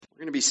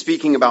We're going to be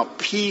speaking about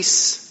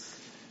peace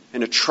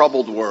in a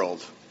troubled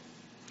world.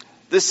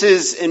 This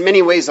is in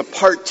many ways a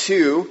part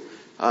two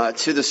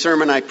to the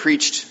sermon I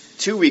preached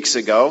 2 weeks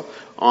ago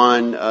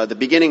on the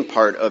beginning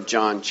part of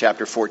John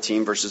chapter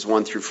 14, verses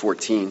 1 through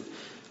 14.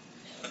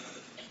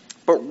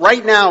 But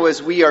right now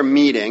as we are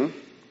meeting,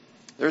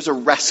 there's a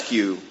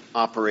rescue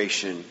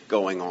operation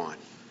going on.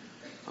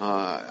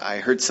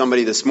 I heard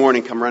somebody this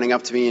morning come running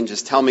up to me and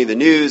just tell me the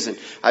news, and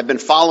I've been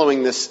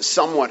following this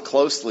somewhat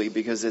closely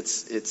because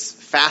it's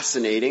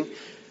fascinating,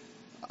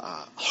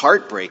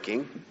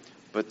 heartbreaking.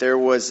 But there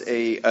was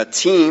a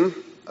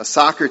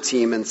soccer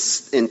team in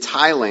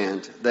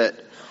Thailand that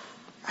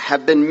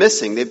have been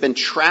missing. They've been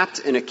trapped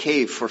in a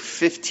cave for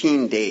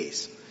 15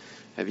 days.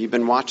 Have you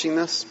been watching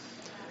this?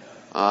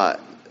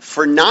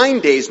 For 9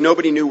 days,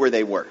 nobody knew where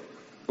they were.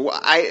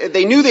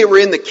 They knew they were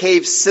in the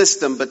cave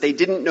system, but they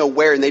didn't know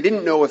where, and they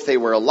didn't know if they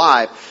were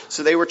alive.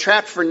 So they were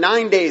trapped for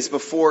 9 days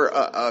before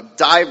a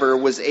diver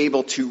was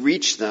able to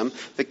reach them.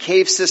 The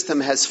cave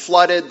system has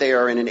flooded. They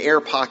are in an air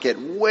pocket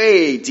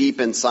way deep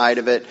inside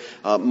of it.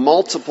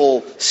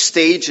 Multiple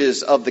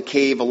stages of the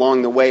cave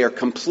along the way are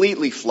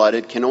completely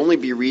flooded, can only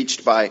be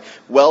reached by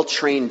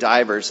well-trained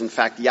divers. In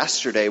fact,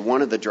 yesterday,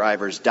 one of the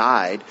divers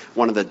died.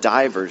 One of the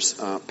divers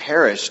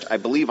perished, I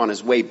believe, on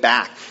his way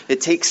back.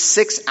 It takes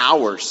 6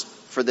 hours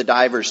for the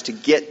divers to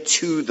get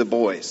to the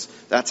boys.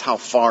 That's how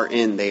far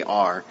in they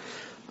are.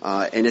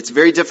 And it's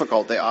very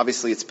difficult.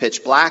 Obviously, it's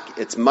pitch black.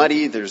 It's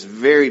muddy. There's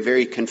very,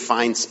 very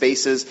confined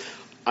spaces.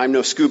 I'm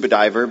no scuba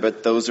diver,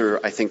 but those are,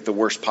 I think, the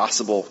worst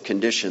possible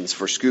conditions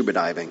for scuba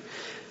diving.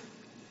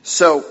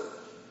 So,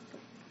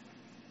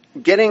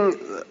 getting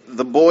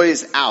the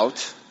boys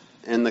out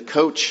and the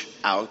coach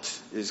out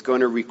is going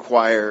to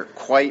require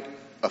quite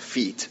a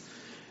feat.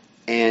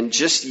 And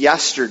just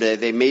yesterday,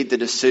 they made the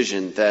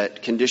decision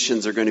that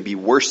conditions are going to be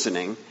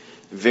worsening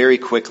very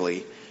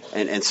quickly.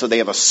 And so they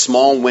have a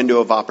small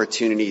window of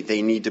opportunity.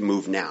 They need to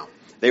move now.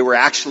 They were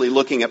actually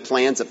looking at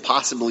plans of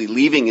possibly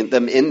leaving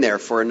them in there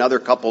for another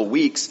couple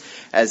weeks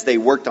as they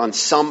worked on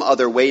some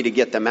other way to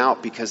get them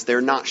out, because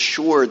they're not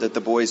sure that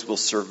the boys will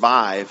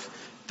survive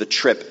the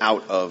trip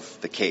out of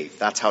the cave.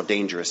 That's how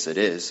dangerous it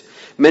is.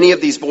 Many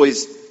of these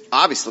boys,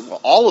 obviously,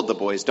 all of the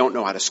boys don't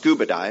know how to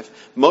scuba dive.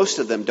 Most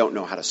of them don't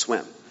know how to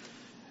swim.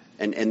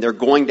 And they're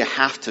going to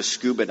have to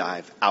scuba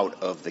dive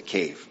out of the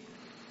cave.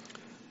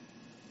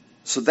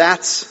 So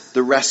that's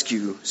the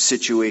rescue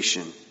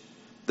situation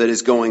that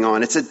is going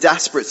on. It's a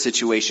desperate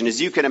situation. As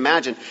you can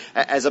imagine,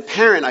 as a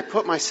parent, I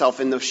put myself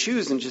in those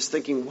shoes and just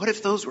thinking, what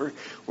if those were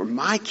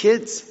my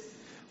kids?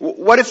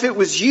 What if it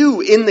was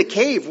you in the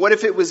cave? What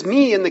if it was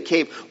me in the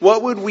cave?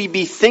 What would we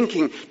be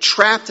thinking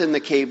trapped in the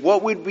cave?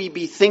 What would we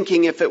be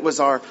thinking if it was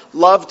our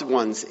loved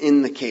ones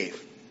in the cave?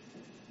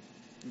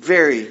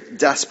 Very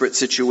desperate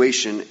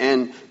situation,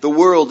 and the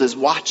world is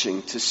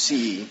watching to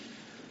see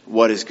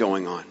what is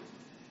going on.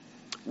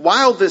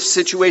 While this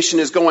situation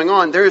is going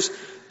on, there's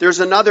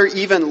another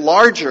even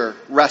larger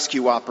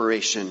rescue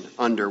operation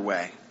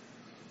underway.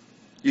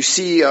 You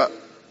see, a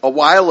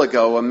while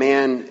ago, a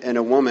man and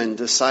a woman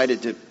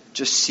decided to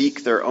just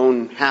seek their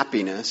own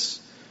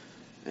happiness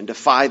and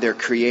defy their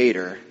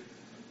Creator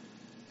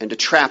and to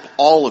trap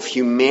all of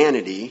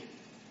humanity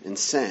in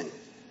sin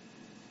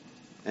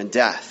and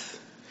death.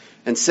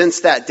 And since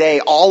that day,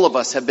 all of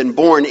us have been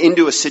born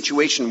into a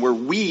situation where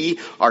we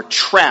are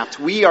trapped,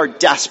 we are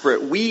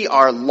desperate, we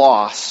are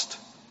lost.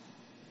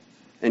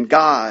 And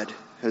God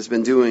has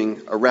been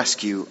doing a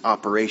rescue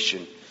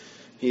operation.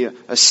 He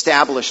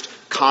established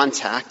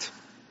contact,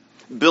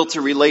 built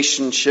a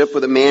relationship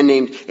with a man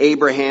named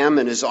Abraham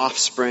and his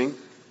offspring,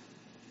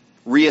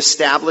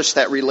 reestablished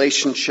that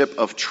relationship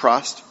of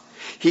trust.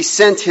 He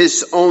sent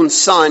his own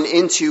son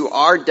into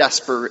our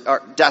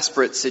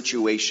desperate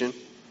situation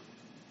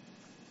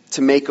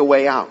to make a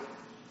way out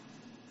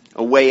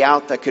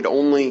that could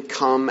only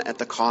come at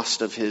the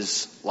cost of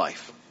his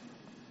life.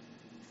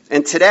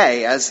 And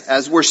today,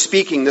 as we're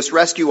speaking, this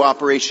rescue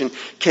operation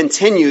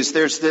continues.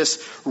 There's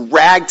this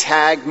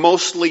ragtag,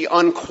 mostly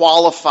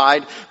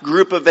unqualified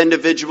group of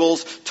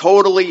individuals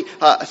totally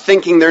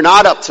thinking they're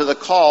not up to the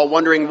call,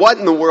 wondering what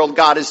in the world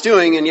God is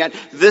doing, and yet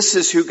this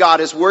is who God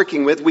is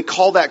working with. We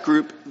call that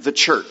group the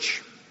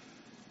church.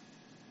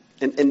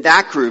 And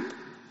that group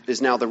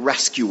is now the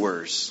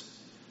rescuers.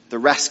 The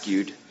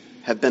rescued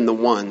have been the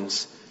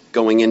ones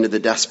going into the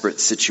desperate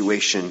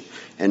situation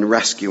and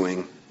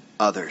rescuing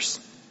others.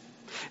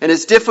 And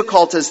as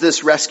difficult as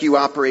this rescue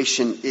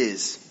operation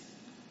is,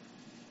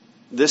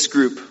 this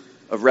group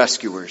of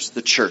rescuers,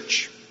 the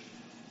church,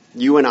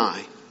 you and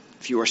I,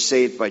 if you are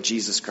saved by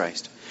Jesus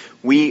Christ,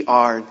 we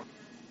are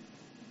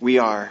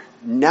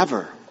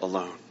never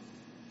alone.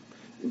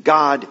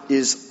 God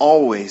is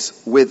always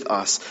with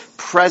us,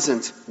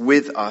 present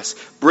with us,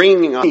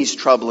 bringing us these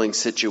troubling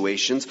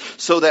situations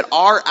so that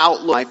our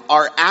outlook,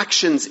 our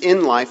actions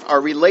in life, our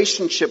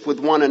relationship with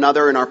one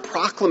another, and our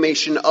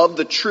proclamation of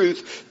the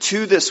truth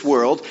to this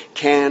world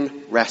can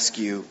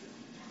rescue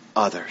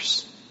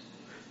others.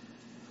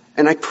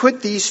 And I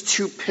put these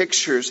two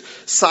pictures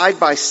side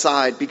by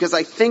side because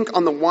I think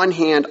on the one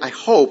hand, I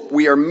hope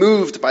we are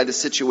moved by the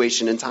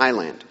situation in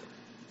Thailand.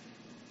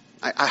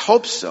 I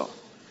hope so.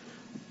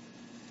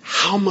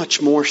 How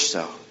much more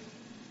so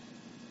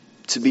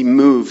to be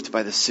moved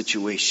by the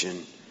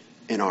situation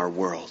in our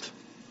world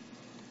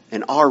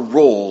and our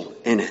role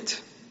in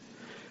it.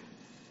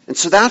 And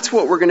so that's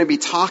what we're going to be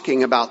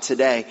talking about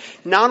today.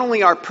 Not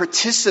only our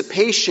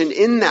participation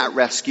in that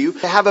rescue,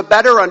 to have a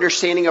better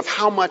understanding of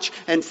how much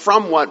and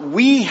from what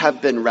we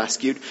have been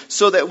rescued,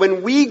 so that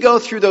when we go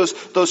through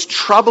those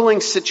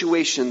troubling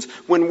situations,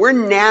 when we're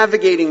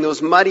navigating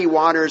those muddy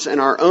waters in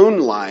our own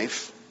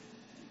life,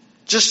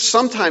 just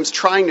sometimes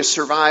trying to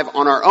survive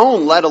on our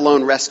own, let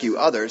alone rescue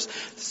others,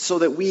 so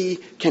that we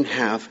can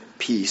have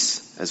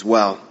peace as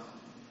well.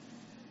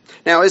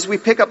 Now, as we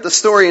pick up the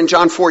story in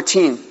John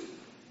 14,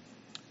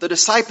 the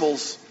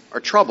disciples are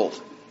troubled.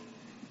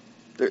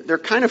 They're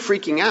kind of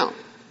freaking out.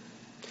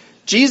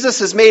 Jesus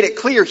has made it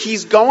clear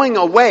he's going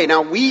away.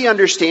 Now, we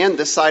understand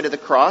this side of the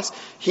cross.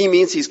 He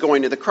means he's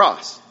going to the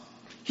cross.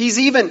 He's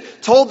even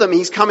told them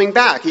he's coming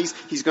back.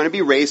 He's going to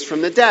be raised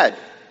from the dead.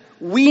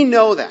 We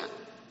know that.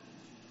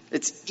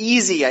 It's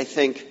easy, I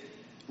think,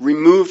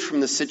 removed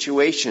from the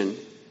situation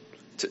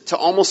to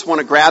almost want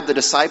to grab the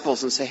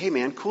disciples and say, hey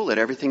man, cool it,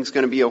 everything's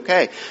going to be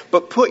okay.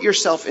 But put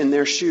yourself in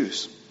their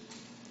shoes.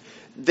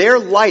 Their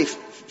life,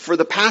 for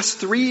the past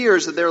 3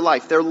 years of their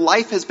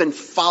life has been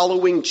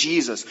following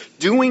Jesus,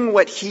 doing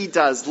what he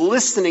does,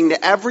 listening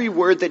to every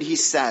word that he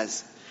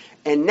says.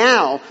 And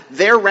now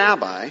their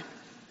rabbi,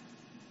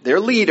 their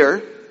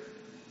leader,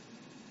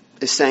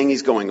 is saying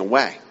he's going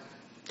away.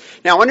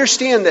 Now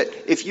understand that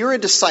if you're a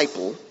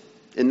disciple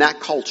in that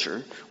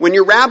culture, when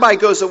your rabbi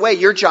goes away,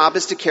 your job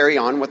is to carry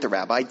on what the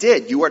rabbi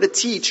did. You are to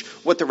teach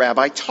what the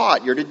rabbi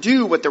taught. You're to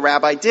do what the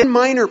rabbi did.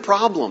 Minor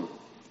problem.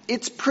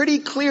 It's pretty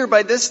clear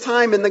by this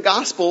time in the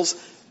Gospels,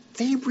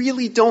 they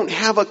really don't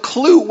have a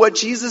clue what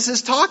Jesus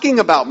is talking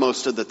about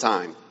most of the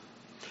time.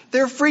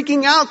 They're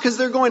freaking out because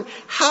they're going,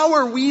 how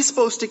are we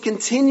supposed to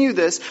continue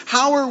this?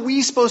 How are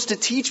we supposed to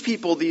teach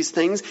people these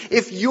things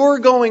if you're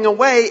going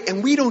away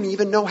and we don't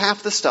even know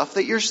half the stuff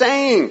that you're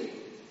saying?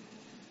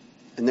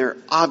 And they're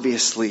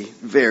obviously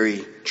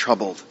very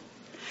troubled.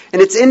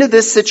 And it's into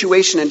this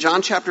situation in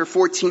John chapter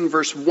 14,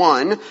 verse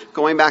 1,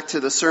 going back to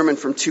the sermon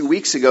from 2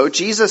 weeks ago,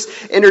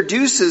 Jesus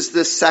introduces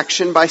this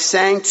section by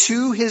saying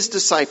to his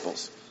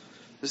disciples,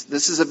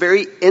 this is a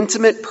very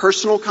intimate,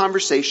 personal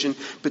conversation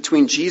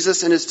between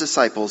Jesus and his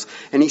disciples,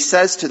 and he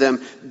says to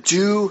them,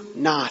 do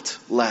not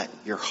let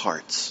your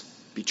hearts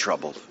be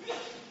troubled.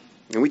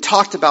 And we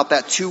talked about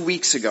that 2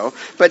 weeks ago.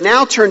 But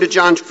now turn to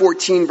John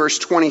 14, verse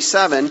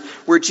 27,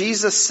 where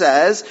Jesus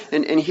says,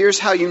 and here's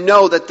how you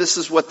know that this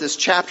is what this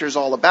chapter is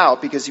all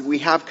about, because we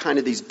have kind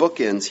of these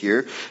bookends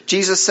here.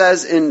 Jesus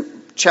says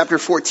in chapter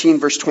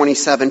 14, verse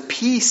 27,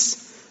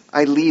 peace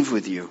I leave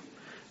with you.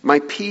 My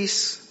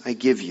peace I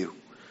give you.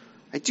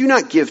 I do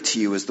not give to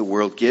you as the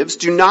world gives.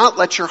 Do not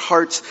let your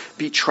hearts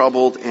be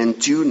troubled, and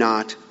do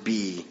not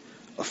be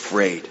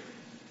afraid.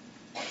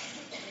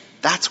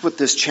 That's what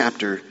this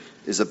chapter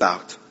is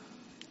about.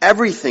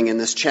 Everything in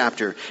this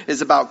chapter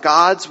is about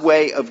God's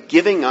way of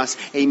giving us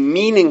a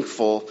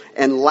meaningful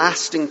and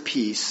lasting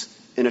peace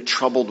in a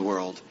troubled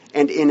world,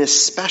 and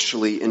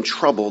especially in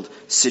troubled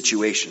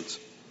situations.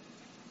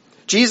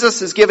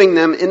 Jesus is giving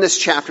them in this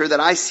chapter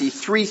that I see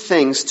 3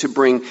 things to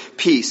bring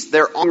peace.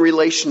 Their own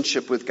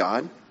relationship with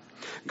God,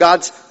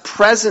 God's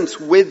presence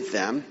with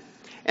them,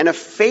 and a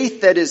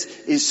faith that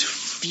is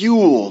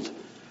fueled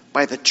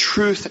by the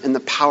truth and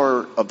the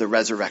power of the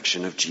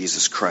resurrection of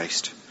Jesus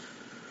Christ.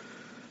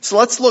 So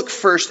let's look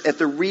first at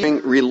the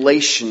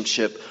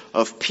relationship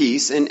of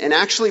peace. And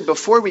actually,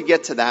 before we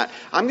get to that,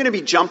 I'm going to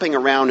be jumping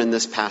around in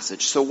this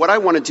passage. So what I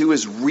want to do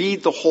is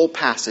read the whole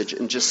passage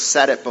and just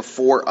set it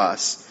before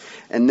us.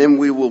 And then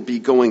we will be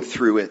going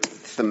through it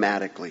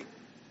thematically.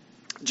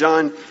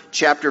 John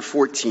chapter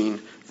 14,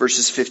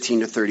 verses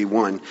 15 to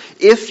 31.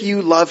 If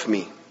you love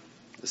me,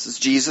 this is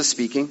Jesus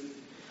speaking.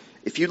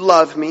 If you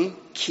love me,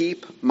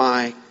 keep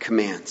my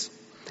commands.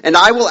 And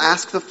I will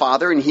ask the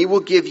Father, and he will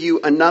give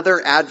you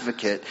another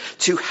advocate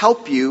to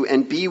help you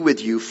and be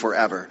with you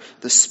forever,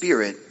 the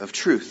Spirit of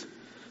truth.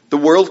 The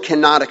world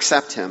cannot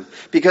accept him,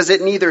 because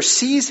it neither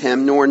sees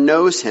him nor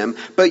knows him,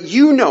 but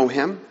you know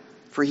him,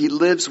 for he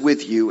lives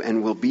with you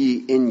and will be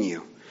in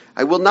you.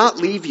 I will not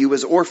leave you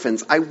as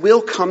orphans. I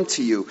will come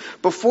to you.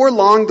 Before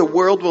long, the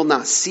world will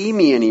not see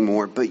me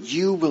anymore, but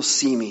you will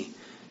see me.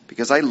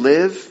 Because I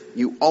live,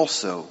 you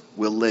also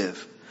will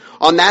live.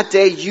 On that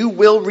day, you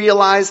will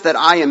realize that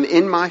I am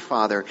in my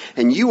Father,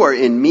 and you are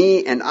in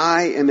me, and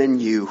I am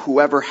in you.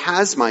 Whoever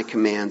has my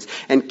commands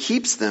and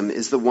keeps them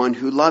is the one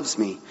who loves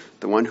me.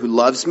 The one who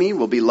loves me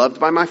will be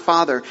loved by my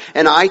Father,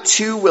 and I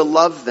too will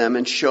love them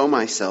and show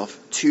myself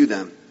to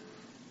them.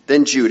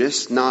 Then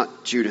Judas,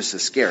 not Judas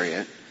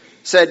Iscariot,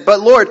 said,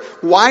 But Lord,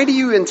 why do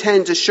you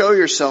intend to show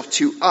yourself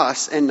to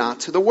us and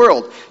not to the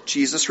world?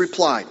 Jesus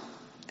replied,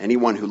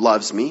 Anyone who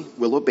loves me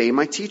will obey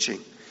my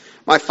teaching.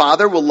 My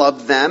Father will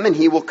love them, and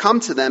he will come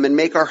to them and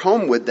make our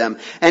home with them.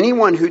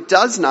 Anyone who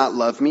does not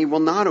love me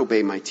will not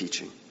obey my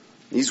teaching.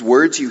 These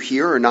words you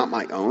hear are not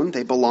my own.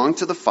 They belong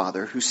to the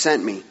Father who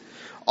sent me.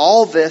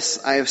 All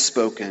this I have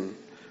spoken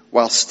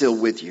while still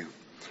with you.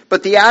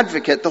 But the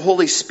Advocate, the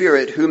Holy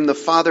Spirit, whom the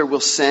Father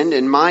will send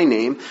in my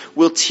name,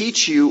 will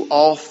teach you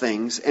all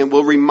things and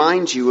will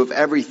remind you of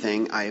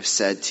everything I have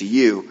said to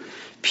you.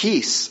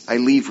 Peace I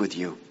leave with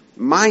you.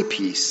 My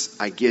peace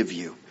I give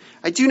you.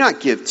 I do not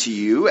give to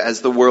you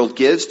as the world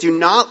gives. Do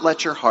not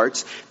let your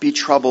hearts be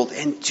troubled,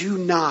 and do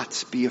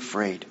not be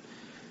afraid.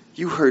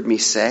 You heard me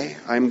say,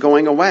 I am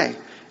going away,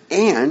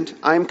 and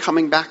I am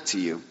coming back to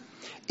you.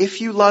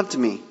 If you loved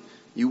me,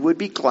 you would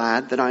be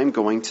glad that I am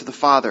going to the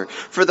Father.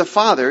 For the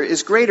Father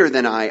is greater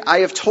than I. I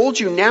have told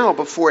you now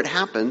before it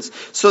happens,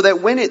 so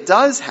that when it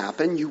does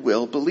happen, you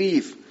will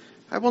believe.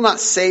 I will not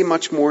say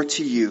much more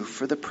to you,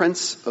 for the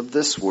prince of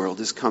this world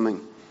is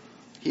coming.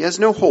 He has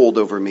no hold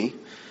over me.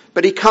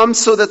 But he comes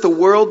so that the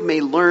world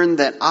may learn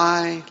that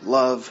I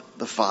love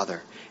the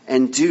Father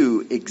and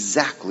do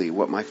exactly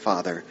what my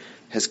Father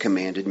has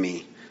commanded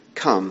me.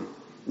 Come,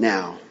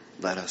 now,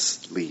 let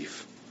us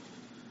leave.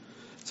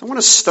 So I want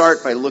to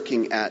start by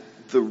looking at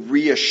the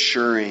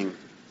reassuring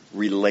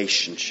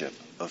relationship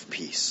of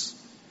peace.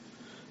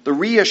 The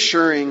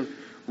reassuring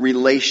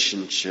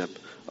relationship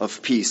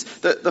of peace.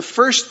 The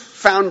first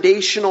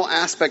foundational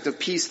aspect of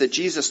peace that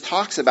Jesus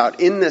talks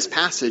about in this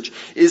passage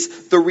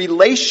is the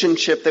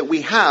relationship that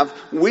we have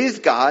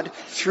with God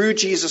through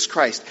Jesus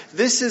Christ.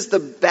 This is the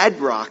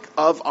bedrock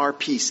of our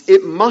peace.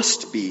 It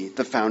must be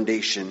the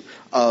foundation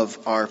of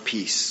our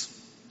peace.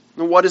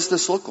 Now, what does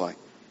this look like?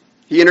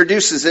 He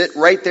introduces it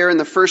right there in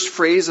the first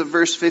phrase of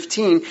verse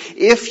 15.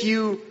 If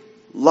you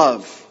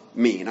love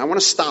me. And I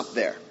want to stop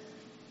there.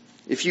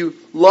 If you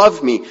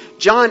love me.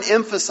 John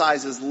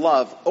emphasizes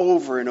love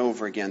over and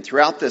over again.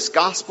 Throughout this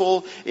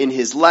gospel, in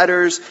his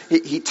letters,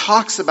 he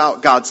talks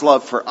about God's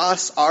love for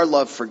us, our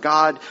love for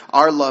God,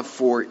 our love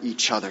for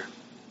each other.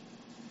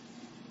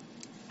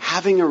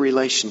 Having a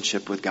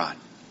relationship with God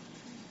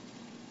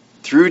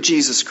through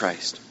Jesus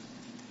Christ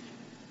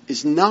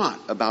is not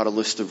about a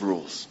list of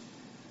rules.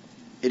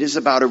 It is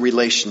about a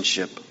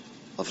relationship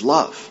of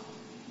love.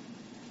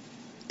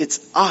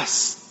 It's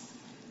us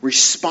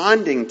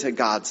responding to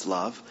God's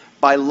love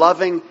by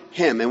loving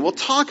him. And we'll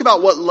talk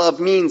about what love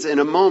means in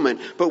a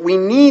moment, but we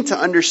need to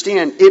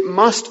understand it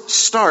must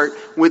start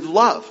with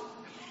love.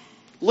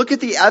 Look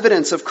at the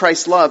evidence of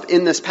Christ's love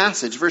in this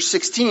passage. Verse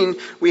 16,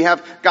 we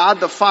have God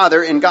the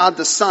Father and God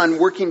the Son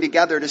working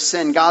together to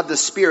send God the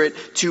Spirit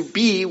to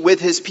be with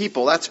his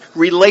people. That's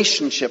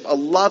relationship, a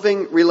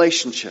loving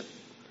relationship.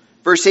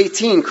 Verse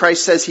 18,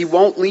 Christ says he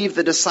won't leave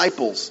the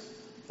disciples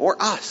or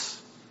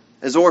us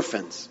as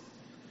orphans.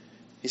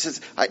 He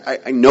says,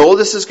 I know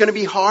this is going to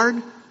be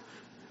hard,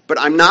 but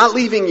I'm not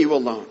leaving you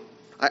alone.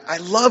 I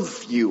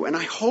love you, and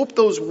I hope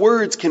those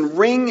words can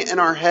ring in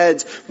our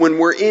heads when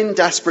we're in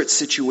desperate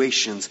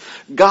situations.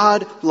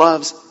 God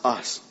loves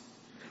us.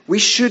 We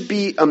should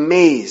be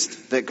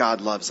amazed that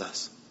God loves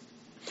us.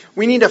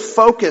 We need to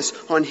focus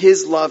on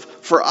his love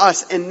for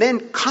us and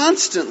then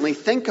constantly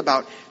think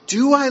about,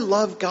 do I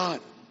love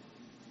God?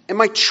 Am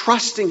I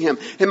trusting him?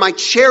 Am I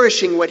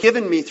cherishing what he's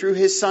given me through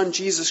his son,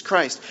 Jesus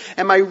Christ?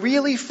 Am I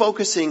really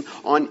focusing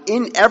on,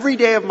 in every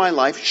day of my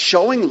life,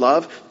 showing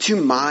love to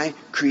my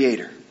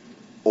Creator?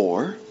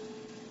 Or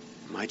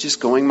am I just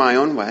going my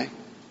own way,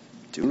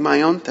 doing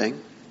my own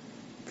thing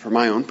for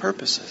my own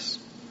purposes?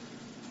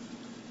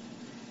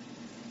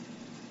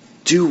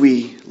 Do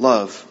we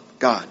love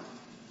God?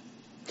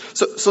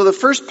 So the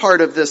first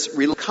part of this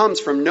comes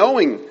from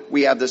knowing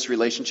we have this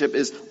relationship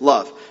is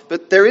love.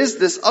 But there is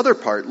this other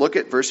part. Look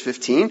at verse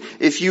 15.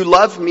 If you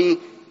love me,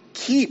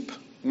 keep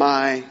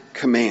my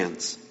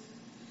commands.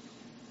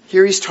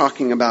 Here he's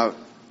talking about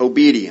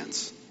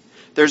obedience.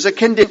 There's a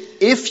condition.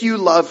 If you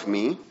love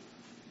me,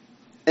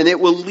 and it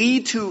will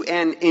lead to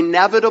an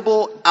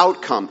inevitable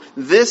outcome.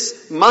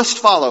 This must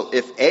follow.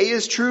 If A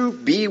is true,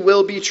 B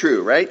will be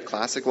true, right?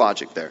 Classic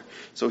logic there.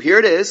 So here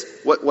it is.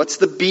 What's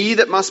the B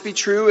that must be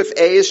true if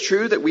A is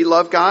true, that we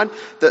love God?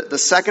 The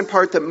second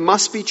part that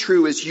must be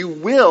true is you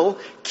will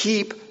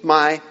keep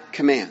my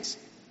commands.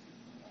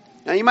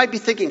 Now you might be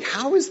thinking,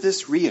 how is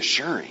this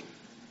reassuring?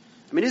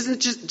 I mean, isn't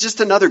it just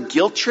another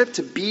guilt trip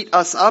to beat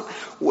us up?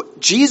 What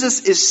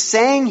Jesus is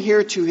saying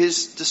here to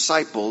his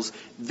disciples,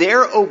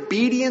 their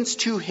obedience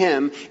to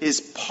him is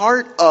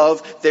part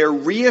of their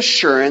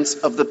reassurance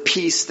of the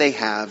peace they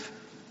have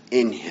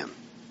in him.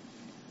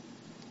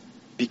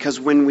 Because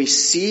when we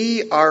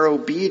see our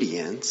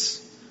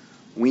obedience,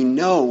 we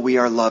know we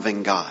are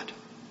loving God.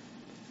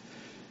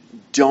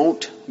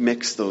 Don't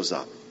mix those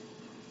up.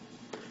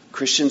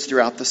 Christians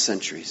throughout the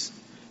centuries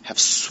have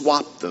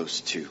swapped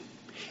those two.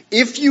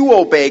 If you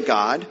obey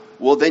God,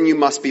 well, then you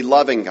must be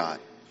loving God.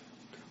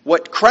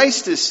 What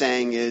Christ is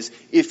saying is,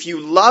 if you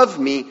love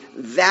me,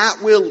 that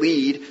will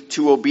lead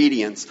to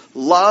obedience.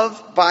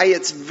 Love, by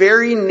its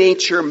very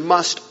nature,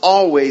 must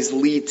always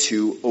lead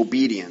to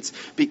obedience.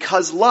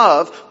 Because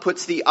love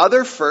puts the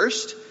other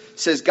first,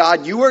 says,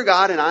 God, you are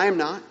God and I am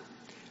not.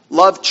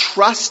 Love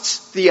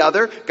trusts the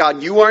other.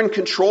 God, you are in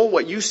control.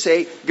 What you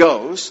say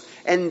goes.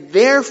 And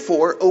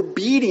therefore,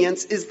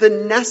 obedience is the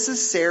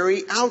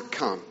necessary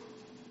outcome.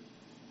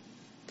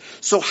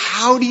 So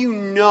how do you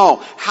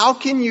know? How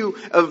can you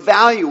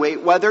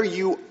evaluate whether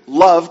you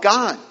love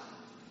God?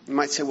 You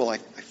might say, well, I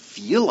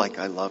feel like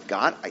I love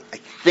God. I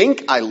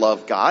think I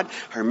love God.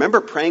 I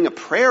remember praying a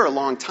prayer a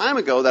long time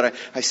ago that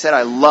I said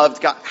I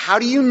loved God. How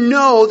do you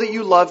know that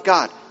you love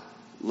God?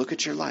 Look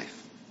at your life.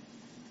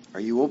 Are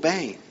you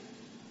obeying?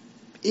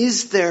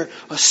 Is there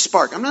a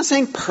spark? I'm not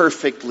saying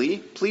perfectly.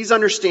 Please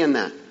understand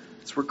that.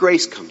 That's where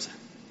grace comes in.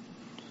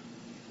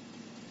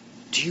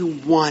 Do you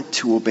want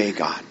to obey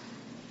God?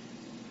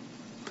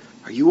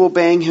 Are you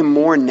obeying Him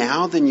more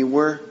now than you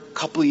were a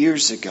couple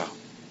years ago?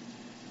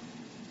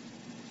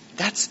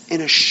 That's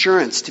an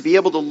assurance to be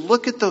able to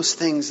look at those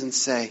things and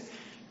say,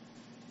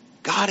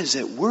 God is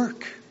at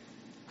work.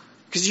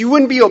 Because you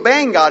wouldn't be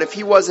obeying God if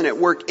He wasn't at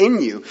work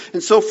in you.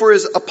 And so for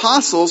His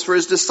apostles, for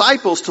His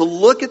disciples to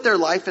look at their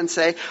life and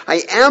say,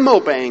 I am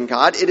obeying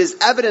God. It is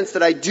evidence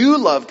that I do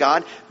love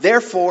God.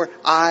 Therefore,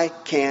 I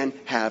can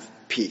have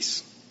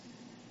peace.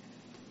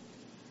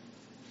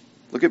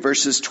 Look at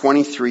verses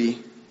 23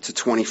 to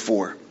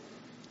 24.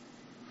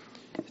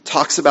 It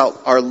talks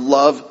about our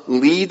love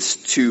leads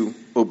to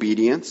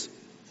obedience.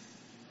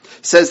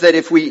 It says that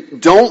if we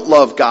don't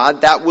love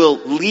God, that will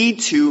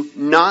lead to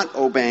not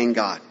obeying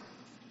God.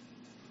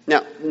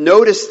 Now,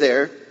 notice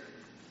there,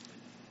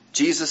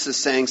 Jesus is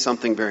saying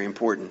something very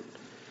important.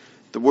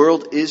 The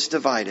world is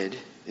divided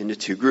into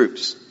two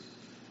groups.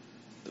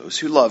 Those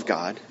who love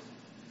God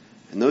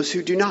and those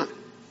who do not.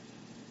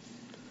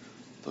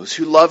 Those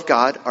who love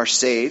God are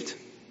saved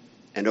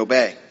and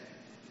obey.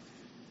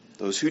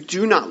 Those who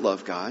do not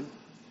love God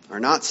are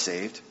not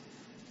saved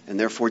and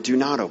therefore do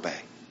not obey.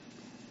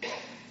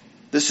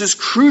 This is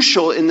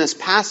crucial in this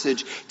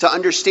passage to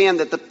understand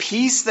that the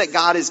peace that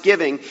God is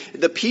giving,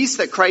 the peace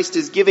that Christ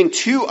is giving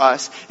to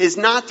us, is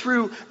not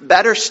through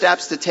better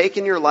steps to take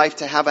in your life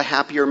to have a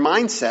happier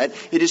mindset.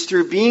 It is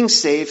through being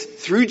saved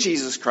through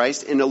Jesus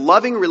Christ in a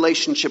loving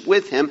relationship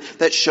with Him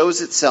that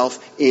shows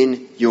itself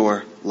in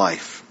your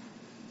life.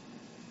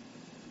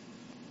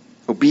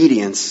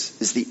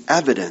 Obedience is the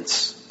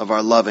evidence of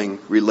our loving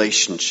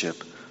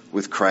relationship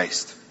with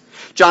Christ.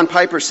 John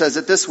Piper says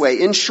it this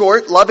way: in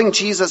short, loving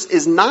Jesus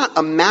is not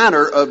a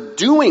matter of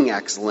doing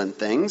excellent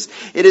things.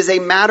 It is a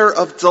matter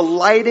of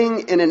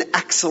delighting in an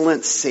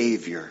excellent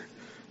Savior.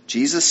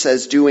 Jesus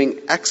says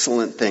doing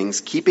excellent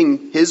things,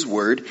 keeping His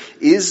word,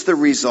 is the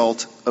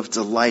result of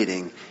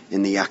delighting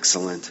in the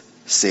excellent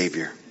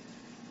Savior.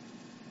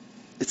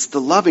 It's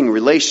the loving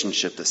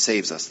relationship that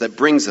saves us, that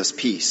brings us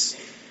peace.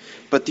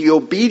 But the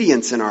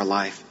obedience in our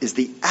life is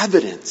the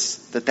evidence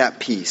that that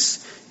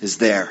peace is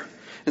there.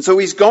 And so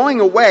He's going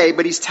away,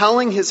 but He's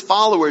telling His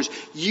followers,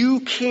 you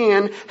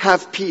can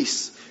have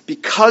peace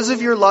because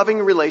of your loving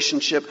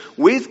relationship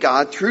with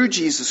God through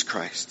Jesus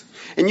Christ.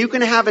 And you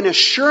can have an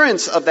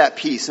assurance of that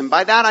peace. And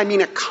by that I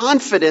mean a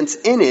confidence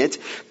in it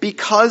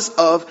because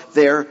of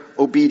their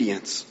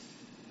obedience.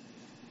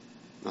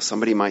 Now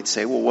somebody might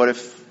say, well, what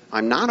if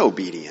I'm not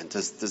obedient?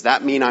 Does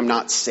that mean I'm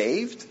not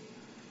saved?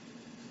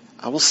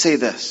 I will say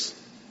this.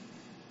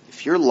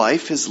 If your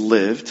life is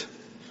lived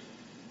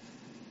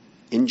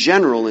in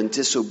general in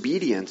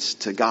disobedience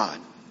to God,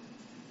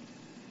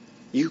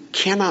 you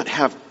cannot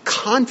have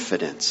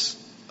confidence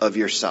of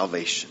your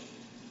salvation.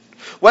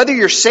 Whether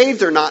you're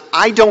saved or not,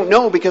 I don't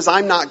know because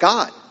I'm not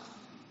God.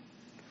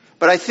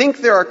 But I think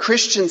there are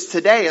Christians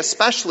today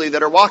especially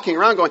that are walking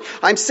around going,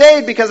 I'm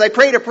saved because I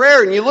prayed a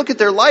prayer, and you look at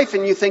their life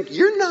and you think,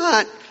 you're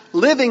not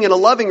living in a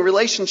loving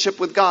relationship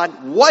with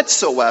God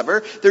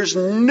whatsoever. There's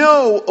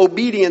no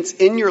obedience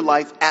in your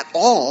life at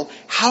all.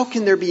 How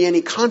can there be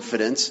any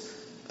confidence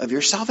of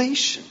your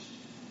salvation?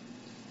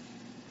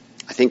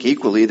 I think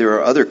equally there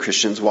are other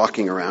Christians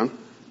walking around.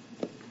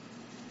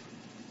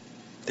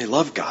 They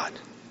love God.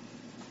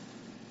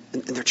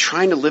 And they're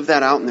trying to live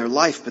that out in their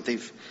life, but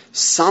they've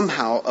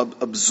somehow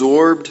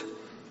absorbed,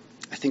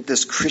 I think,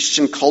 this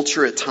Christian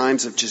culture at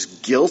times of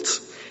just guilt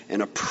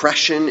and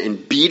oppression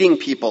and beating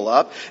people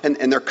up. And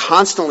they're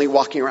constantly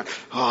walking around,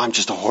 oh, I'm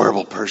just a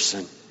horrible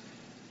person.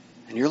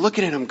 And you're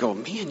looking at them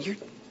going, man,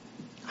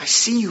 I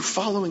see you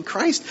following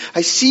Christ.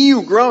 I see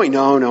you growing.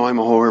 No, I'm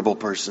a horrible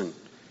person.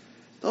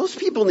 Those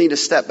people need to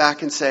step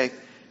back and say,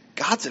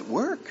 God's at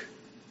work.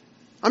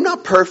 I'm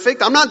not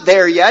perfect. I'm not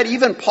there yet.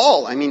 Even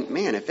Paul, I mean,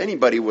 man, if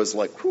anybody was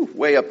like,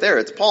 way up there,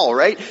 it's Paul,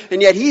 right?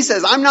 And yet he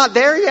says, I'm not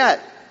there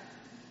yet.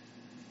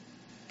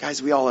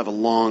 Guys, we all have a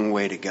long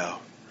way to go.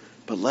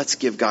 But let's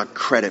give God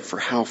credit for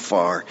how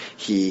far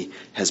He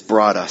has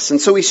brought us. And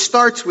so He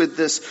starts with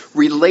this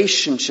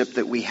relationship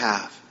that we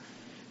have.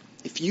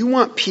 If you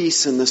want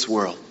peace in this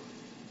world,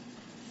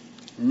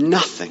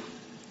 nothing,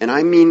 and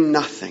I mean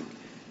nothing,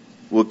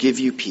 will give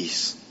you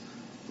peace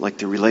like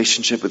the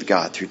relationship with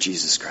God through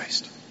Jesus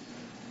Christ.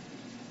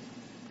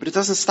 But it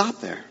doesn't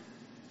stop there.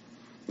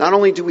 Not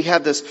only do we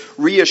have this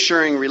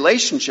reassuring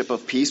relationship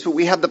of peace, but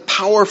we have the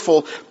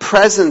powerful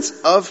presence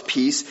of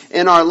peace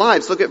in our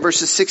lives. Look at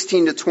verses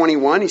 16 to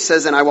 21. He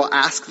says, "And I will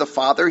ask the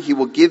Father, he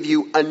will give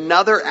you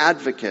another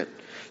advocate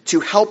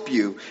to help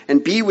you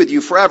and be with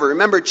you forever."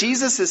 Remember,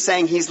 Jesus is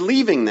saying he's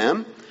leaving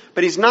them,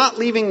 but he's not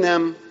leaving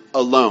them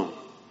alone.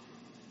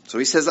 So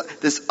he says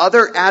this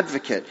other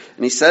advocate,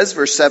 and he says,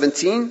 verse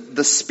 17,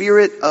 "the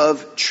Spirit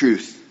of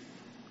truth.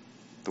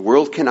 The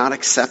world cannot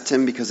accept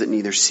him because it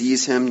neither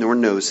sees him nor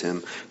knows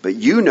him, but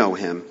you know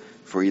him,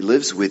 for he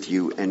lives with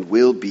you and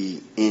will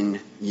be in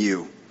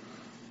you."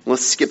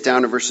 Let's skip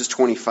down to verses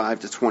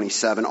 25 to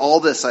 27. "All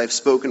this I have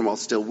spoken while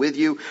still with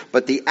you,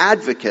 but the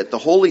advocate, the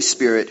Holy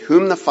Spirit,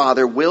 whom the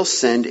Father will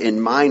send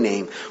in my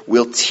name,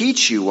 will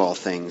teach you all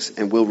things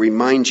and will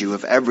remind you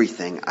of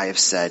everything I have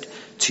said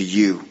to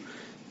you.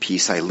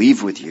 Peace I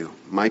leave with you,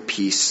 my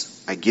peace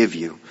I give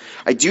you.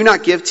 I do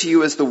not give to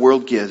you as the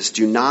world gives.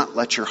 Do not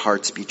let your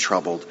hearts be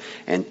troubled,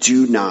 and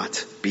do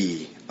not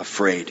be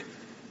afraid."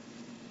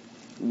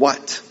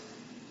 What,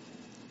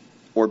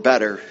 or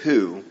better,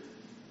 who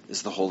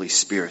is the Holy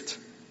Spirit?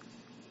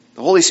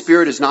 The Holy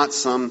Spirit is not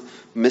some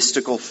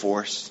mystical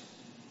force.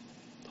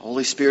 The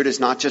Holy Spirit is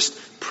not just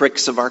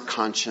pricks of our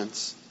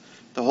conscience.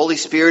 The Holy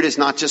Spirit is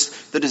not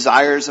just the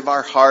desires of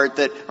our heart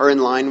that are in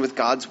line with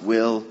God's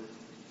will.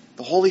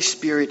 The Holy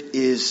Spirit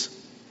is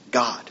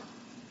God.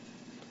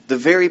 The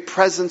very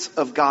presence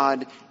of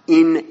God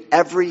in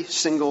every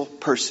single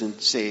person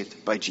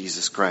saved by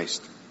Jesus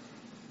Christ.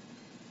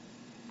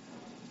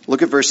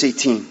 Look at verse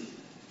 18.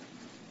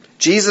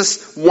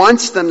 Jesus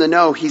wants them to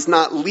know he's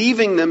not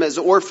leaving them as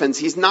orphans.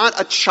 He's not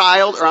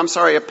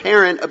a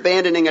parent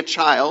abandoning a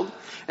child.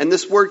 And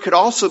this word could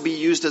also be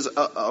used as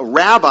a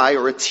rabbi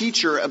or a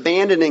teacher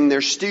abandoning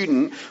their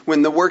student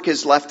when the work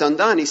is left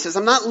undone. He says,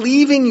 I'm not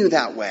leaving you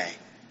that way.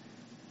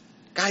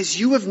 Guys,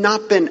 you have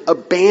not been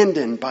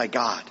abandoned by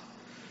God.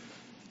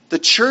 The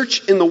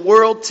church in the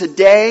world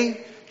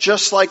today,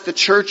 just like the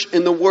church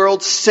in the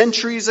world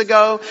centuries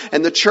ago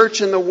and the church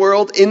in the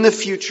world in the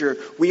future,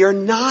 we are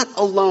not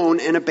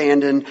alone and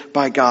abandoned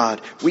by God.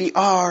 We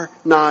are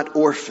not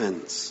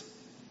orphans.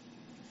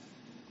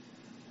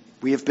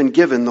 We have been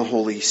given the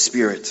Holy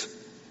Spirit.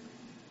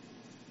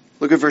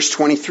 Look at verse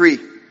 23.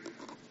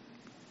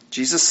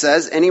 Jesus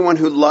says, "Anyone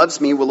who loves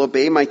me will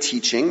obey my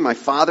teaching. My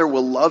Father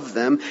will love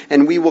them,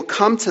 and we will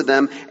come to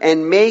them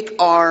and make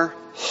our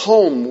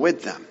home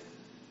with them."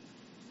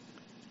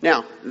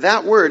 Now,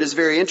 that word is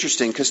very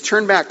interesting because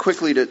turn back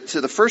quickly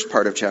to the first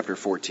part of chapter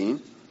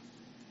 14.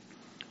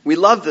 We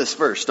love this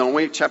verse, don't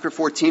we? Chapter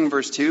 14,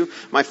 verse 2.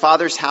 "My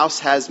Father's house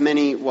has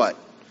many," what?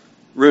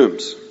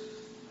 "Rooms.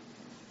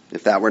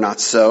 If that were not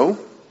so,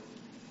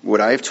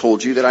 would I have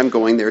told you that I'm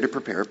going there to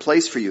prepare a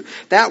place for you?"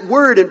 That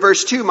word in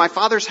verse 2, "My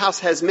Father's house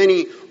has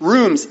many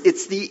rooms,"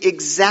 it's the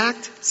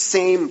exact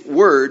same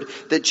word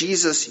that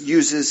Jesus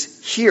uses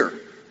here.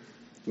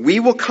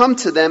 "We will come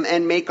to them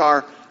and make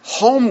our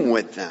home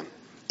with them."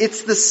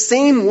 It's the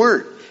same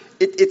word.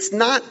 It's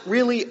not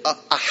really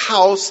a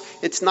house.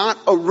 It's not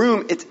a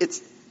room. It's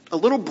a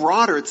little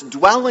broader. It's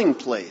dwelling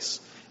place.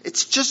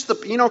 It's just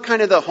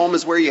kind of the home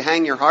is where you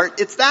hang your heart.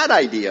 It's that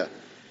idea.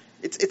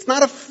 It's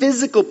not a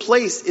physical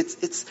place.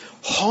 It's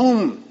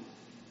home.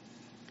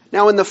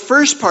 Now, in the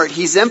first part,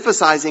 he's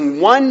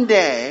emphasizing one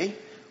day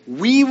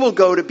we will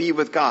go to be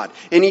with God.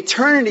 In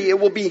eternity, it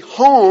will be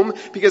home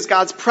because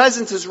God's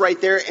presence is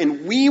right there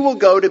and we will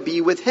go to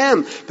be with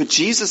him. But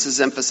Jesus is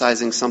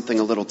emphasizing something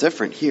a little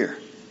different here.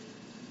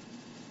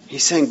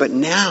 He's saying, but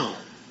now,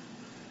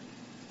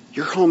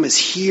 your home is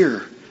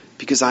here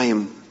because I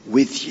am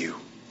with you.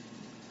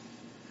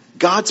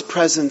 God's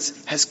presence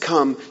has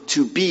come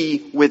to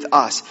be with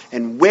us.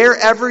 And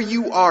wherever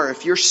you are,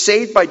 if you're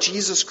saved by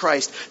Jesus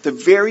Christ, the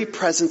very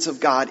presence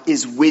of God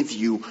is with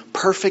you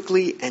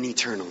perfectly and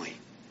eternally.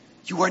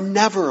 You are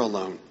never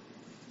alone.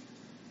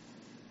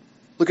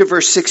 Look at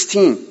verse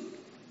 16.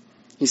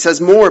 He says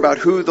more about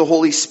who the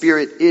Holy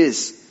Spirit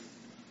is.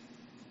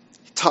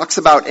 He talks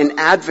about an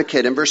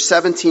advocate. In verse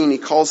 17, he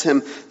calls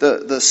him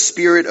the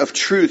Spirit of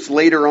truth.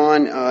 Later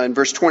on, in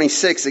verse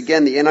 26,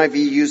 again, the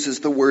NIV uses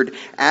the word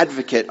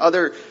advocate.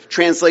 Other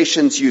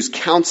translations use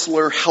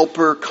counselor,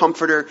 helper,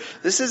 comforter.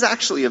 This is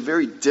actually a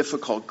very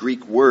difficult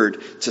Greek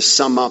word to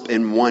sum up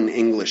in one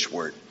English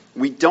word.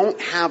 We don't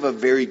have a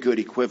very good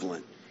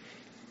equivalent.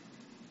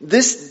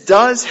 This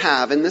does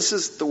have, and this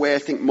is the way I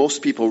think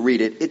most people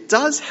read it, it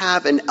does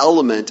have an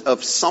element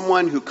of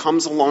someone who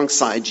comes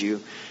alongside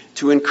you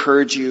to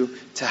encourage you,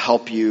 to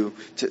help you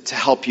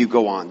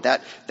go on.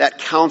 That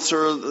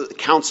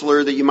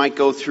counselor that you might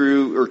go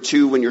through or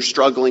to when you're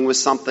struggling with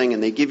something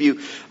and they give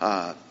you,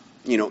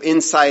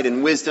 insight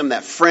and wisdom,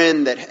 that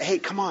friend that, hey,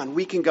 come on,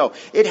 we can go.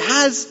 It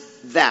has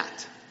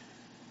that.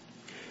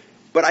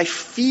 But I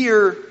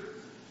fear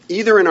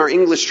either in our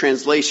English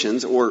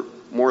translations or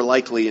more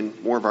likely in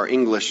more of our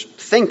English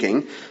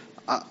thinking,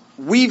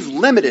 we've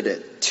limited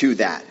it to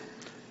that.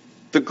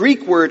 The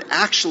Greek word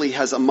actually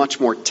has a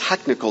much more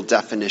technical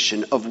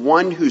definition of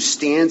one who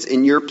stands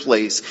in your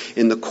place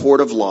in the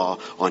court of law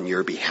on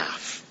your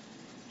behalf.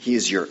 He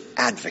is your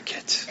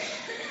advocate.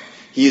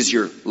 He is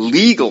your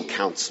legal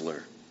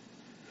counselor.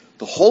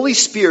 The Holy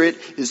Spirit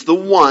is the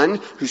one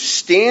who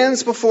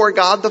stands before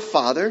God the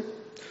Father,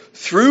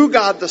 through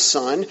God the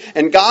Son,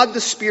 and God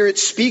the Spirit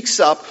speaks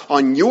up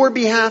on your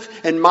behalf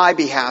and my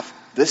behalf.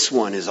 This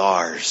one is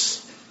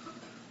ours.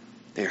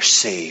 They are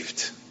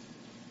saved.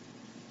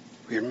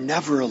 We are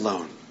never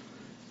alone,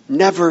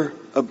 never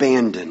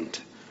abandoned,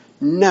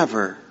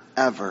 never,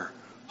 ever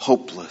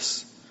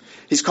hopeless.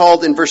 He's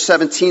called in verse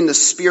 17 the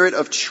Spirit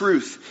of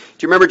truth.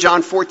 Do you remember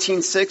John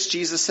 14:6?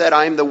 Jesus said,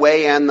 I am the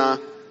way and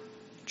the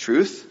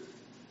truth.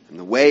 I'm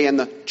the way and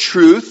the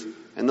truth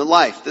and the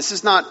life. This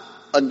is not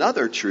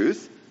another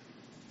truth.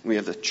 We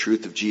have the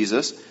truth of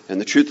Jesus and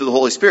the truth of the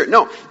Holy Spirit.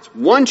 No, it's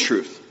one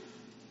truth.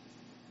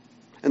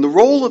 And the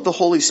role of the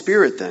Holy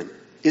Spirit then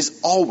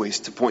is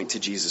always to point to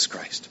Jesus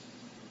Christ.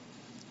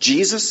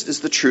 Jesus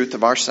is the truth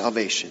of our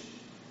salvation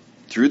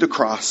through the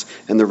cross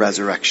and the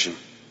resurrection.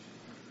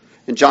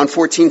 In John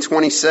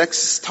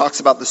 14:26 talks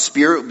about the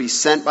Spirit will be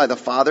sent by the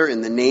Father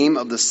in the name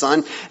of the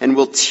Son and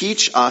will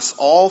teach us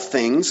all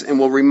things and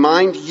will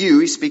remind you,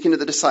 he's speaking to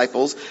the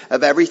disciples,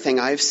 of everything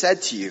I have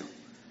said to you.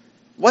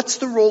 What's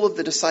the role of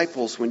the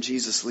disciples when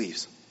Jesus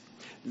leaves?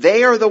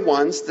 They are the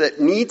ones that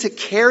need to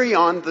carry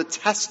on the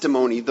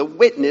testimony, the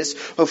witness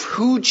of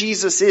who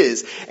Jesus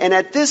is. And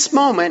at this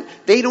moment,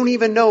 they don't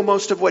even know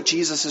most of what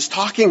Jesus is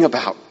talking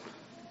about.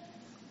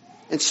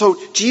 And so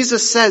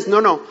Jesus says,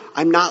 no,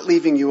 I'm not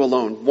leaving you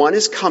alone. One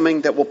is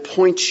coming that will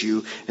point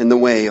you in the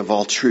way of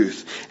all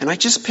truth. And I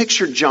just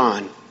pictured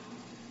John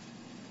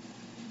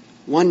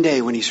one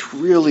day when he's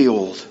really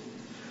old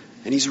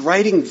and he's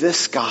writing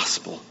this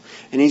gospel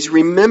and he's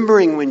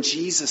remembering when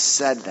Jesus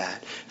said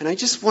that. And I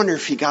just wonder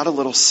if he got a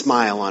little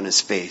smile on his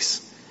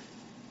face,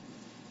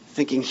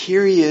 thinking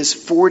here he is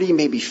 40,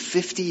 maybe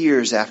 50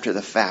 years after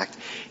the fact,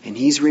 and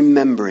he's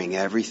remembering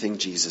everything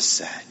Jesus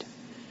said.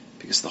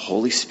 Because the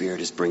Holy Spirit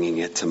is bringing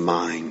it to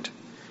mind.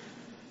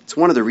 It's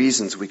one of the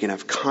reasons we can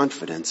have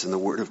confidence in the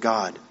Word of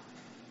God.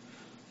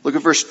 Look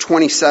at verse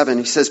 27.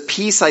 He says,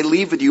 Peace I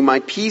leave with you, my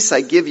peace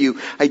I give you.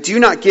 I do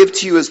not give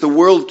to you as the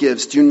world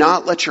gives. Do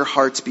not let your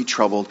hearts be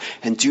troubled,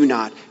 and do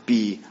not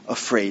be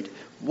afraid.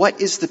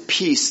 What is the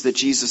peace that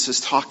Jesus is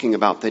talking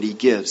about that he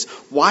gives?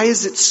 Why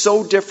is it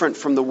so different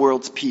from the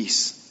world's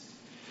peace?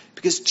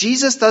 Because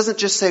Jesus doesn't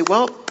just say,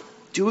 well,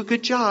 do a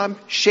good job,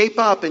 shape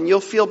up, and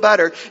you'll feel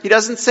better. He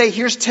doesn't say,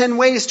 here's 10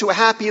 ways to a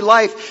happy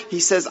life. He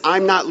says,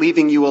 I'm not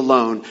leaving you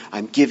alone.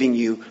 I'm giving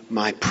you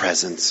my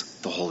presence,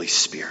 the Holy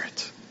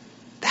Spirit.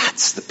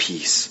 That's the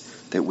peace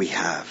that we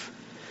have.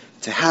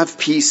 To have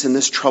peace in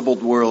this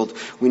troubled world,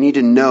 we need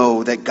to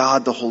know that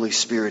God, the Holy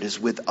Spirit, is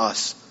with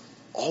us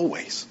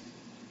always.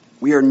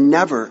 We are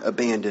never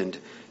abandoned,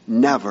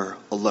 never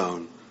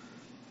alone.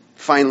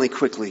 Finally,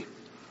 quickly,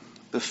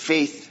 the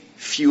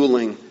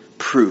faith-fueling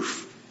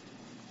proof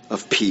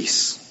of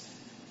peace.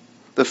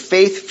 The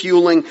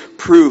faith-fueling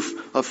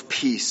proof of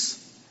peace.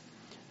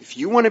 If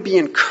you want to be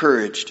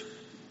encouraged,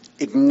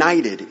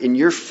 ignited in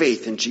your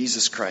faith in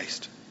Jesus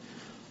Christ,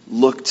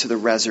 look to the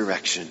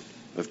resurrection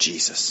of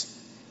Jesus.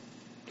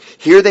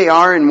 Here they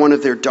are in one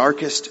of their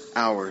darkest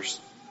hours.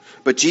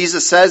 But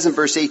Jesus says in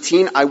verse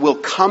 18, I will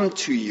come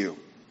to you.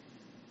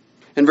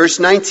 In verse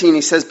 19,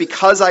 he says,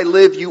 because I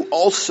live, you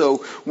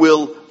also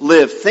will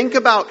live. Think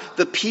about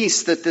the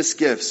peace that this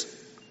gives.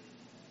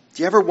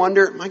 Do you ever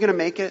wonder, am I going to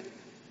make it?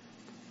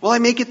 Will I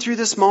make it through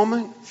this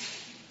moment?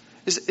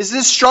 Is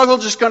this struggle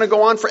just going to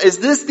go on is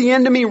this the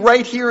end of me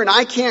right here and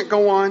I can't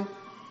go on?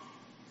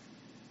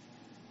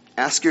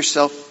 Ask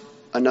yourself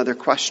another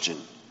question.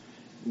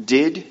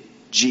 Did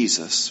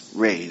Jesus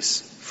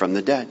raise from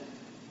the dead?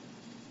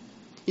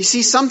 You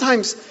see,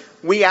 sometimes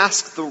we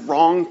ask the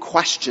wrong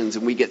questions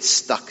and we get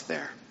stuck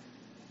there.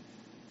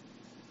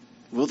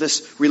 Will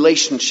this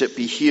relationship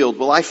be healed?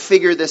 Will I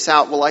figure this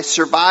out? Will I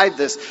survive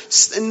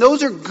this? And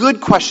those are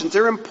good questions.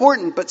 They're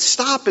important. But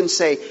stop and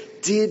say,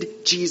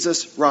 did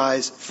Jesus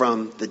rise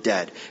from the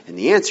dead? And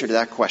the answer to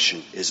that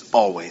question is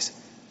always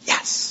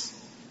yes.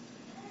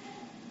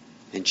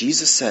 And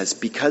Jesus says,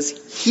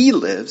 because he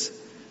lives,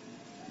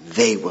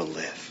 they will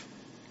live.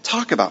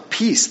 Talk about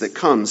peace that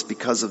comes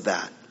because of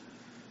that.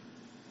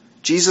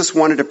 Jesus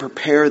wanted to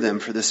prepare them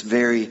for this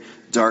very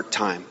dark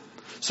time,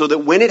 so that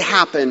when it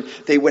happened,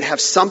 they would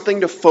have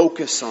something to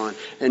focus on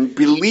and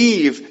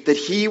believe that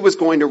he was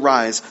going to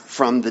rise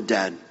from the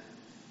dead.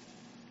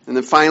 And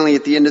then finally,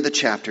 at the end of the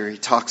chapter, he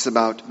talks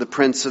about the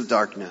Prince of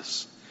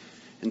Darkness.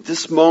 In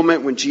this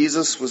moment when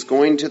Jesus was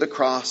going to the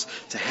cross,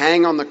 to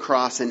hang on the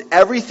cross, and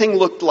everything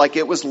looked like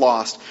it was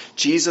lost,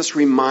 Jesus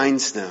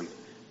reminds them,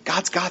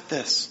 God's got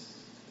this.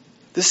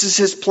 This is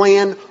his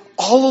plan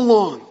all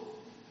along.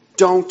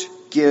 Don't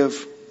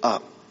give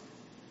up.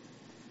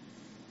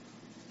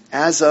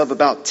 As of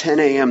about 10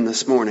 a.m.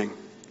 this morning,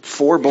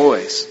 4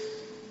 boys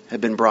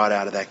have been brought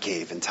out of that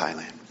cave in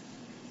Thailand.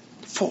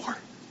 4.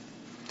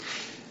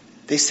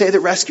 They say the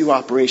rescue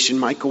operation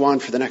might go on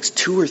for the next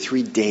 2 or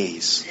 3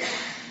 days.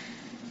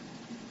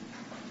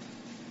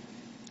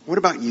 What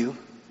about you?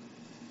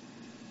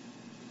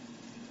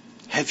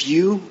 Have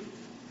you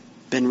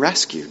been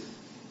rescued?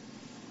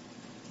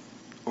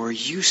 Or are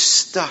you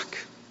stuck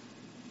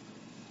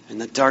in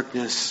the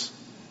darkness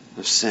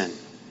of sin?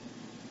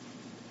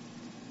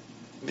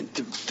 I mean,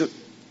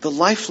 the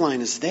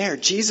lifeline is there.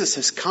 Jesus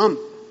has come.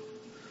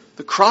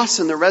 The cross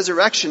and the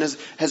resurrection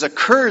has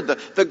occurred.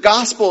 The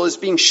gospel is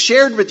being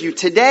shared with you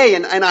today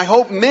and I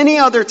hope many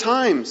other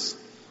times.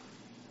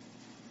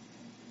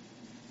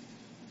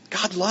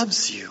 God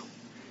loves you.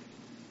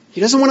 He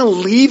doesn't want to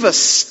leave us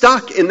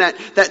stuck in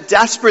that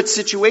desperate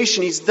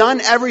situation. He's done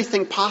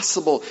everything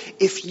possible.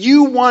 If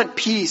you want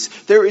peace,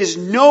 there is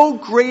no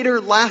greater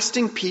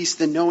lasting peace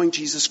than knowing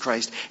Jesus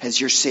Christ as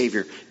your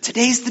Savior.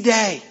 Today's the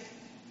day.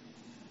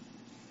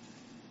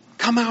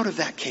 Come out of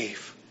that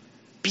cave.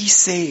 Be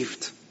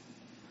saved.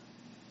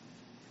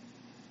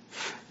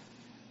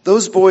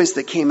 Those boys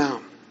that came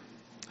out,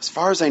 as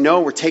far as I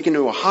know, were taken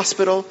to a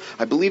hospital.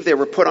 I believe they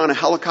were put on a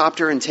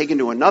helicopter and taken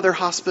to another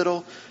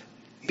hospital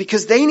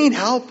because they need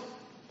help.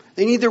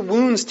 They need their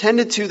wounds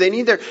tended to. They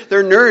need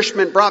their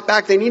nourishment brought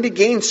back. They need to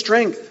gain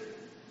strength.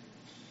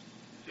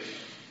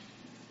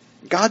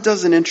 God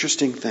does an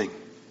interesting thing.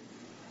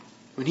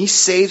 When He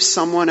saves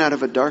someone out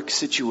of a dark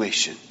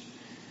situation,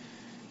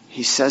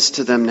 He says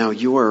to them, now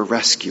you are a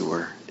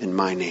rescuer in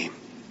my name.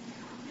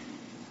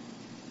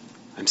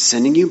 I'm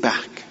sending you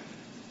back,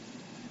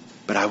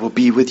 but I will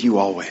be with you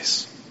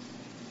always.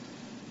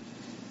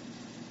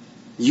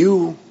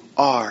 You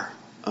are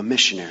a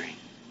missionary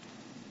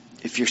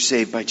if you're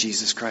saved by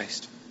Jesus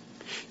Christ.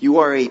 You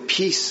are a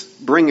peace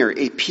bringer,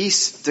 a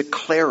peace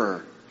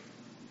declarer.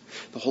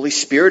 The Holy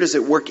Spirit is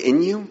at work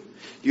in you.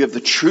 You have the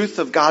truth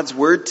of God's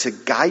word to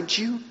guide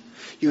you.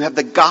 You have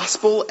the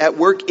gospel at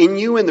work in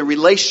you in the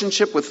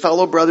relationship with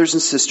fellow brothers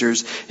and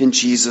sisters in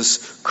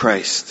Jesus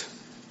Christ.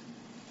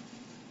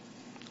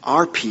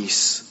 Our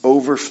peace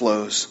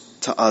overflows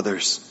to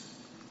others.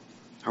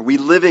 Are we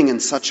living in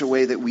such a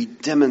way that we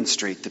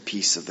demonstrate the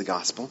peace of the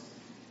gospel?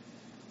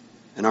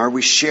 And are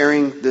we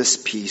sharing this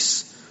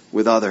peace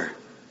with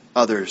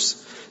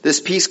others? This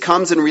peace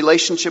comes in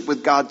relationship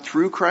with God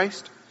through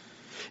Christ.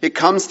 It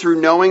comes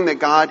through knowing that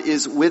God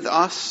is with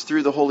us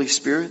through the Holy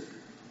Spirit.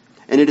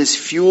 And it is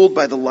fueled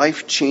by the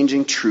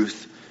life-changing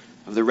truth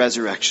of the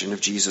resurrection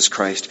of Jesus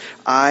Christ.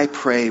 I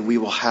pray we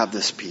will have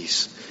this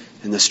peace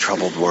in this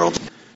troubled world.